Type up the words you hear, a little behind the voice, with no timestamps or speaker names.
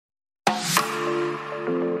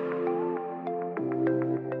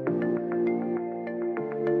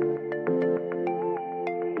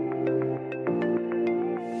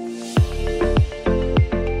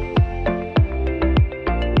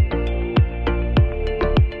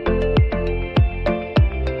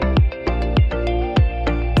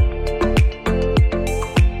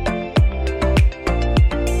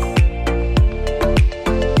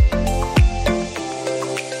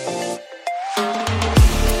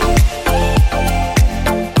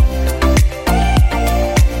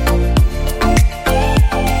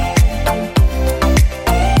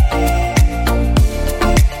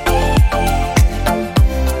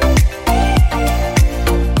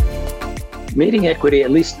Meeting equity,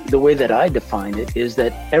 at least the way that I define it, is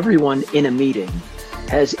that everyone in a meeting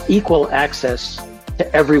has equal access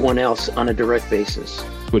to everyone else on a direct basis.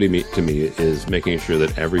 Equity to me is making sure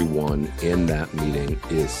that everyone in that meeting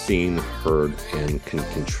is seen, heard, and can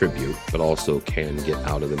contribute, but also can get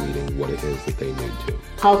out of the meeting what it is that they need to.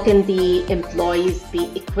 How can the employees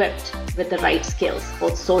be equipped with the right skills,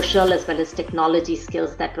 both social as well as technology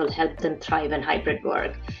skills that will help them thrive in hybrid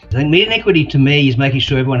work? I think meeting equity to me is making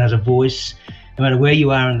sure everyone has a voice, no matter where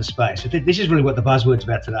you are in the space. So this is really what the buzzword's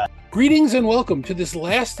about today. Greetings and welcome to this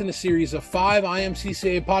last in a series of 5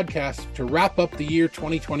 IMCCA podcasts to wrap up the year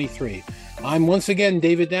 2023. I'm once again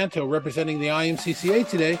David Danto representing the IMCCA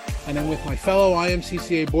today, and I'm with my fellow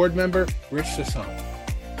IMCCA board member, Rich Sasson.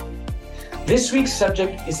 This week's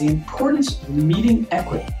subject is the importance of meeting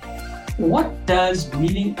equity. What does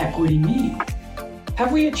meeting equity mean?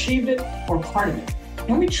 Have we achieved it or part of it?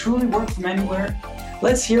 Can we truly work from anywhere?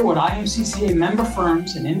 Let's hear what IMCCA member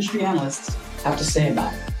firms and industry analysts have to say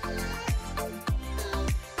about it.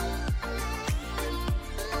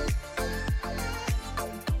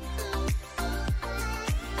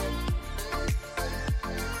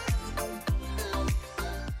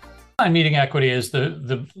 Meeting equity is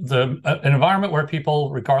an environment where people,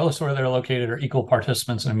 regardless of where they're located, are equal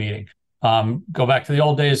participants in a meeting. Go back to the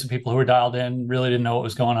old days, the people who were dialed in really didn't know what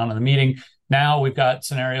was going on in the meeting. Now we've got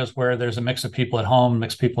scenarios where there's a mix of people at home,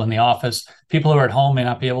 mixed people in the office. People who are at home may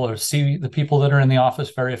not be able to see the people that are in the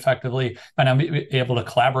office very effectively, might not be able to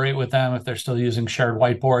collaborate with them if they're still using shared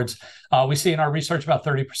whiteboards. We see in our research about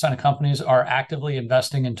 30% of companies are actively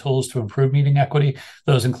investing in tools to improve meeting equity.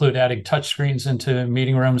 Those include adding touchscreens into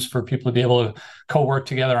meeting rooms for people to be able to co-work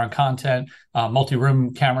together on content,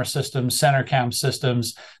 multi-room camera systems, center cam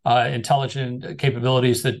systems, intelligent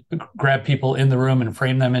capabilities that grab people in the room and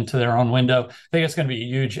frame them into their own window. I think it's going to be a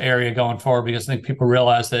huge area going forward because I think people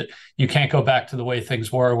realize that you can't go back to the way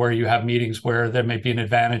things were, where you have meetings where there may be an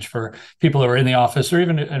advantage for people who are in the office or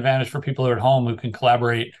even an advantage for people who are at home who can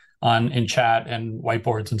collaborate in chat and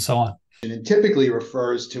whiteboards and so on. And it typically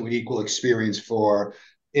refers to an equal experience for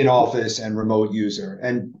in-office and remote user.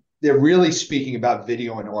 And they're really speaking about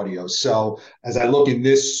video and audio. So as I look in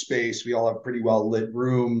this space, we all have pretty well lit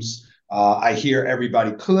rooms. I hear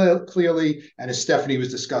everybody clearly. And as Stephanie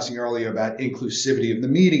was discussing earlier about inclusivity of the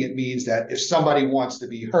meeting, it means that if somebody wants to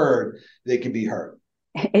be heard, they can be heard.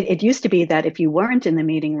 It used to be that if you weren't in the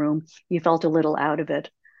meeting room, you felt a little out of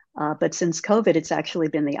it. But since COVID, it's actually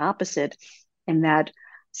been the opposite, in that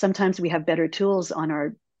sometimes we have better tools on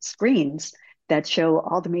our screens that show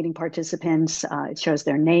all the meeting participants. It shows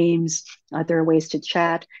their names. There are ways to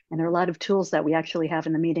chat. And there are a lot of tools that we actually have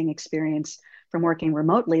in the meeting experience from working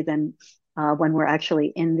remotely than when we're actually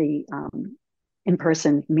in the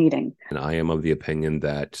in-person meeting. And I am of the opinion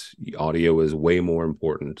that audio is way more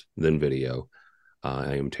important than video.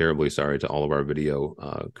 I am terribly sorry to all of our video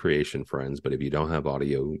creation friends, but if you don't have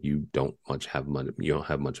audio, you don't have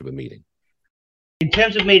much of a meeting. In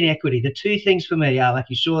terms of meeting equity, the two things for me are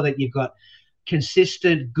making sure that you've got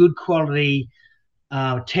consistent, good quality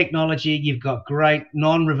technology, you've got great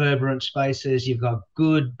non-reverberant spaces, you've got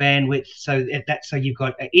good bandwidth, so you've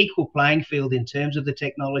got an equal playing field in terms of the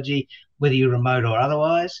technology, whether you're remote or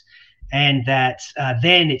otherwise. And that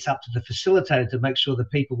then it's up to the facilitator to make sure the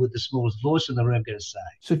people with the smallest voice in the room get a say.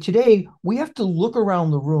 So today we have to look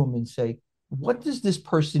around the room and say, what does this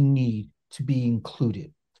person need to be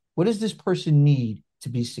included? What does this person need to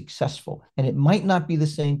be successful? And it might not be the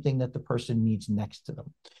same thing that the person needs next to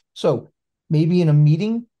them. So maybe in a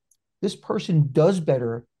meeting, this person does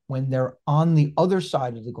better when they're on the other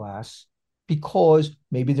side of the glass because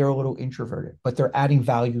maybe they're a little introverted, but they're adding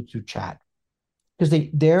value through chat. Because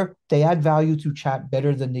they add value to chat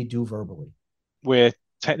better than they do verbally. We're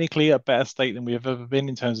technically a better state than we've ever been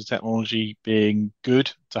in terms of technology being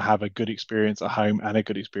good, to have a good experience at home and a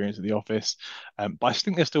good experience at the office. But I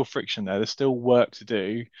think there's still friction there. There's still work to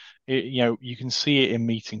do. You can see it in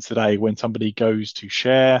meetings today when somebody goes to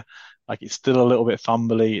share, like it's still a little bit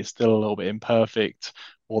fumbly, it's still a little bit imperfect,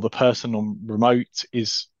 or the person on remote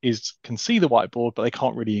can see the whiteboard, but they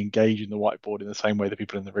can't really engage in the whiteboard in the same way that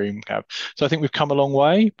people in the room have. So I think we've come a long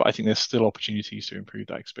way, but I think there's still opportunities to improve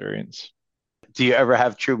that experience. Do you ever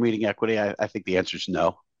have true meeting equity? I think the answer is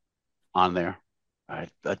no on there. Right.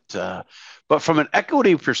 But from an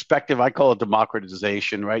equity perspective, I call it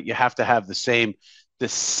democratization, right? You have to have the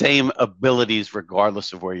same abilities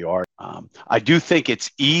regardless of where you are. I do think it's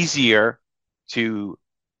easier to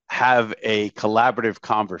have a collaborative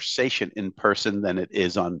conversation in person than it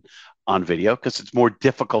is on video, because it's more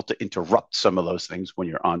difficult to interrupt some of those things when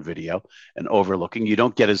you're on video and overlooking. You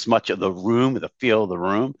don't get as much of the room, the feel of the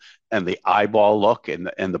room, and the eyeball look and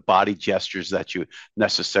the body gestures that you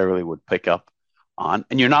necessarily would pick up on.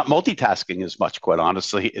 And you're not multitasking as much, quite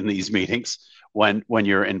honestly, in these meetings when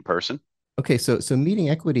you're in person. Okay, so meeting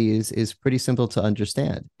equity is pretty simple to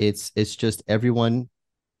understand. It's just everyone.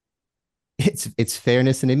 It's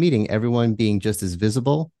fairness in a meeting. Everyone being just as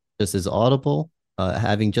visible, just as audible,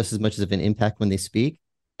 having just as much of an impact when they speak.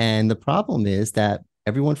 And the problem is that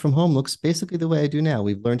everyone from home looks basically the way I do now.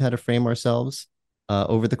 We've learned how to frame ourselves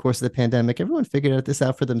over the course of the pandemic. Everyone figured this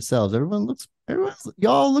out for themselves.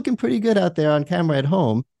 Y'all looking pretty good out there on camera at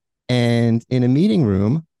home, and in a meeting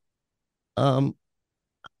room,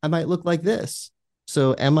 I might look like this.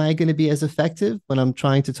 So am I going to be as effective when I'm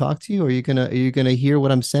trying to talk to you? Are you going to hear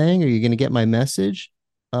what I'm saying? Are you going to get my message?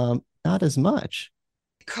 Not as much.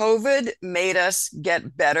 COVID made us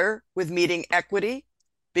get better with meeting equity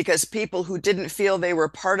because people who didn't feel they were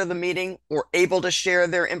part of the meeting or able to share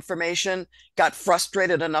their information got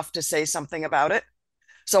frustrated enough to say something about it.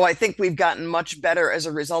 So I think we've gotten much better as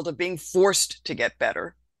a result of being forced to get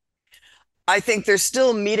better. I think there's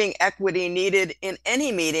still meeting equity needed in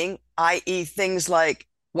any meeting, i.e. things like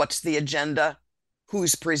what's the agenda,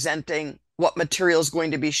 who's presenting, what material is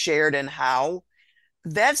going to be shared and how.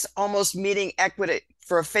 That's almost meeting equity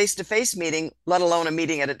for a face-to-face meeting, let alone a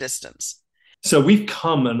meeting at a distance. So we've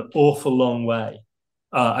come an awful long way,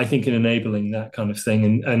 I think, in enabling that kind of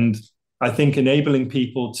thing. And I think enabling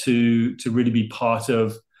people to really be part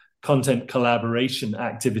of content collaboration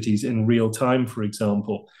activities in real time, for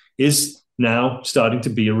example, is now starting to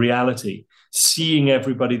be a reality. Seeing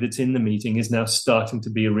everybody that's in the meeting is now starting to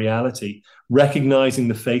be a reality. Recognizing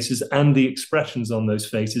the faces and the expressions on those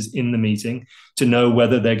faces in the meeting to know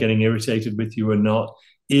whether they're getting irritated with you or not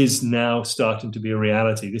is now starting to be a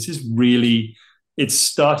reality. This is really, it's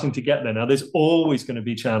starting to get there. Now, there's always going to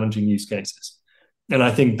be challenging use cases. And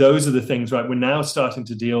I think those are the things, right? We're now starting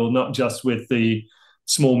to deal not just with the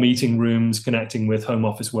small meeting rooms connecting with home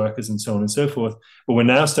office workers and so on and so forth, but we're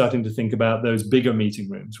now starting to think about those bigger meeting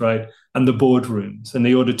rooms, right? And the boardrooms and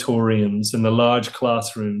the auditoriums and the large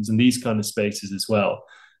classrooms and these kind of spaces as well.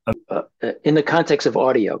 In the context of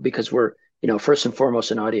audio, because we're, first and foremost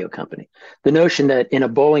an audio company, the notion that in a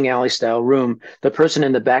bowling alley style room, the person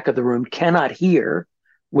in the back of the room cannot hear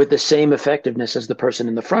with the same effectiveness as the person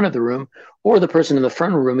in the front of the room, or the person in the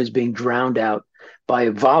front of the room is being drowned out by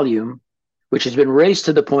a volume which has been raised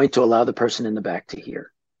to the point to allow the person in the back to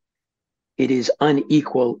hear. It is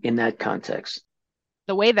unequal in that context.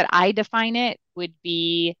 The way that I define it would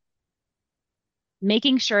be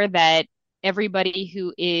making sure that everybody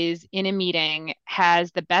who is in a meeting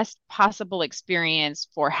has the best possible experience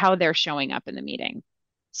for how they're showing up in the meeting.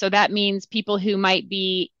 So that means people who might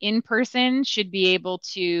be in person should be able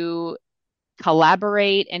to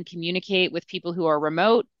collaborate and communicate with people who are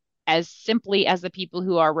remote as simply as the people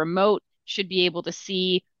who are remote should be able to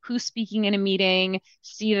see who's speaking in a meeting,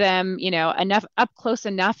 see them, enough up close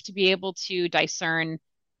enough to be able to discern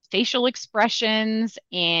facial expressions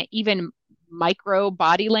and even micro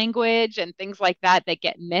body language and things like that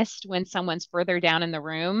get missed when someone's further down in the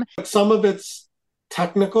room. Some of it's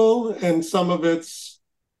technical and some of it's,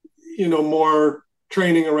 more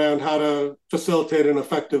training around how to facilitate an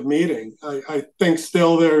effective meeting. I think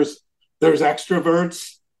still there's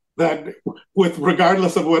extroverts that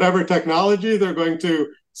regardless of whatever technology, they're going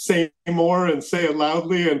to say more and say it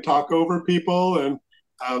loudly and talk over people. And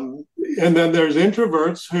then there's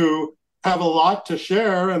introverts who have a lot to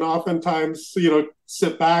share and oftentimes,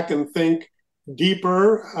 sit back and think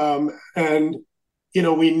deeper. And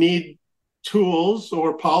we need tools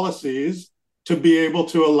or policies to be able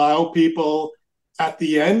to allow people at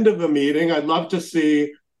the end of a meeting. I'd love to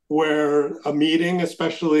see where a meeting,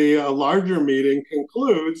 especially a larger meeting,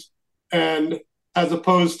 concludes. And as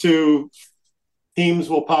opposed to teams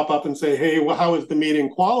will pop up and say, hey, well, how is the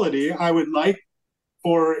meeting quality? I would like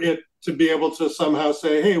for it to be able to somehow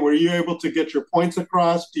say, hey, were you able to get your points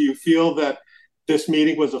across? Do you feel that this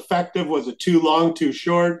meeting was effective? Was it too long, too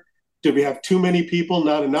short? Did we have too many people,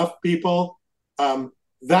 not enough people?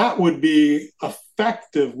 That would be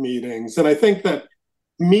effective meetings. And I think that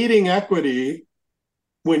meeting equity,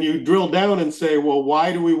 when you drill down and say, well,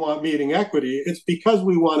 why do we want meeting equity? It's because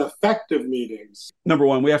we want effective meetings. Number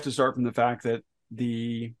one, we have to start from the fact that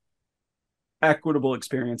the equitable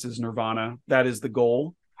experience is nirvana. That is the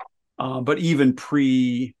goal. But even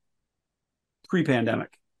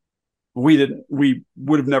pre-pandemic, we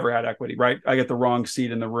would have never had equity, right? I get the wrong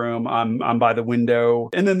seat in the room. I'm by the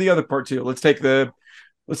window. And then the other part too, let's take the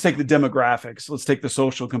let's take the demographics, let's take the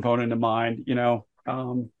social component in mind,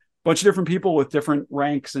 bunch of different people with different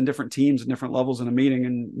ranks and different teams and different levels in a meeting,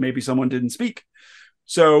 and maybe someone didn't speak.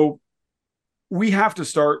 So we have to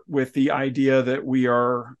start with the idea that we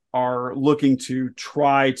are looking to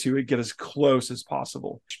try to get as close as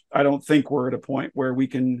possible. I don't think we're at a point where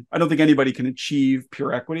I don't think anybody can achieve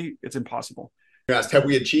pure equity. It's impossible. Asked, have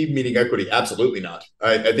we achieved meeting equity? Absolutely not.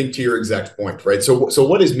 I think to your exact point, right? So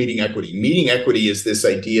what is meeting equity? Meeting equity is this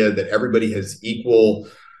idea that everybody has equal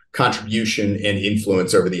contribution and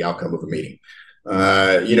influence over the outcome of a meeting.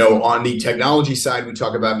 On the technology side, we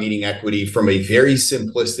talk about meeting equity from a very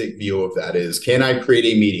simplistic view of that is, can I create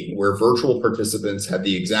a meeting where virtual participants have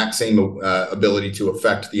the exact same ability to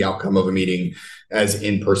affect the outcome of a meeting as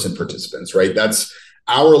in-person participants, right? That's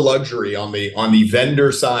our luxury on the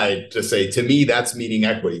vendor side to say, to me, that's meeting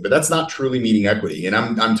equity, but that's not truly meeting equity. And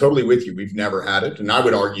I'm totally with you. We've never had it. And I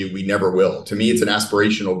would argue we never will. To me, it's an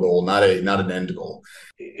aspirational goal, not an end goal.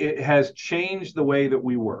 It has changed the way that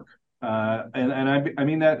we work. And I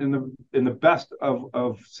mean that in the best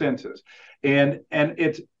of senses. And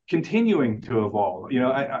it's continuing to evolve.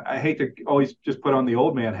 I hate to always just put on the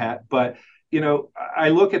old man hat, but I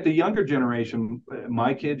look at the younger generation,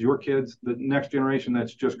 my kids, your kids, the next generation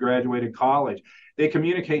that's just graduated college. They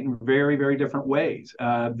communicate in very, very different ways.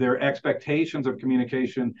 Their expectations of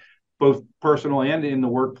communication, both personal and in the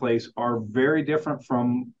workplace, are very different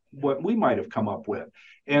from what we might have come up with.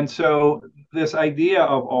 And so this idea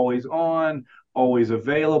of always on, always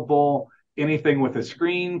available, anything with a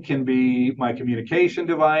screen can be my communication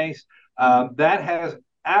device. That has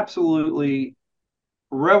absolutely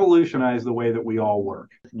revolutionize the way that we all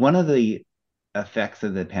work. One of the effects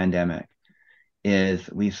of the pandemic is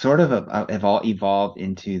we sort of have all evolved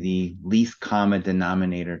into the least common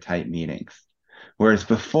denominator type meetings. Whereas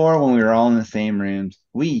before, when we were all in the same rooms,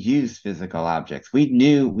 we used physical objects. We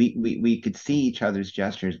knew we could see each other's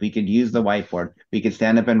gestures. We could use the whiteboard. We could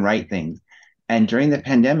stand up and write things. And during the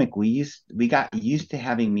pandemic, we got used to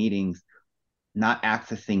having meetings, not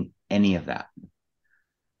accessing any of that.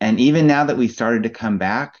 And even now that we started to come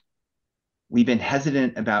back, we've been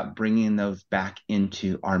hesitant about bringing those back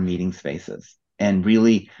into our meeting spaces and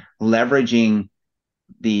really leveraging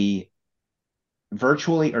the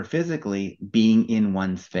virtually or physically being in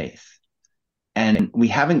one space. And we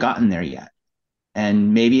haven't gotten there yet.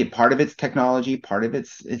 And maybe part of it's technology, part of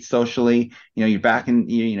it's socially. You're back in,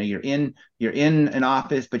 you're in an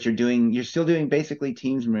office, but you're still doing basically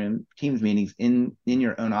Teams meetings in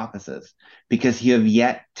your own offices, because you have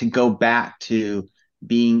yet to go back to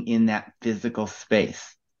being in that physical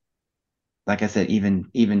space. Like I said,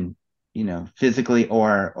 even physically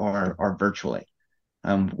or virtually,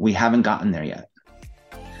 we haven't gotten there yet.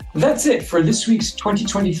 That's it for this week's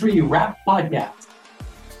 2023 Wrap Podcast.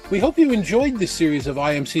 We hope you enjoyed this series of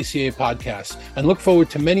IMCCA podcasts and look forward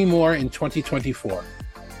to many more in 2024.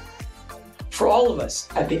 For all of us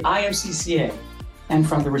at the IMCCA and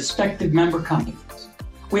from the respective member companies,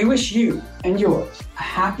 we wish you and yours a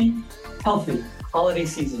happy, healthy holiday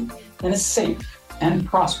season and a safe and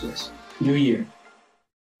prosperous new year.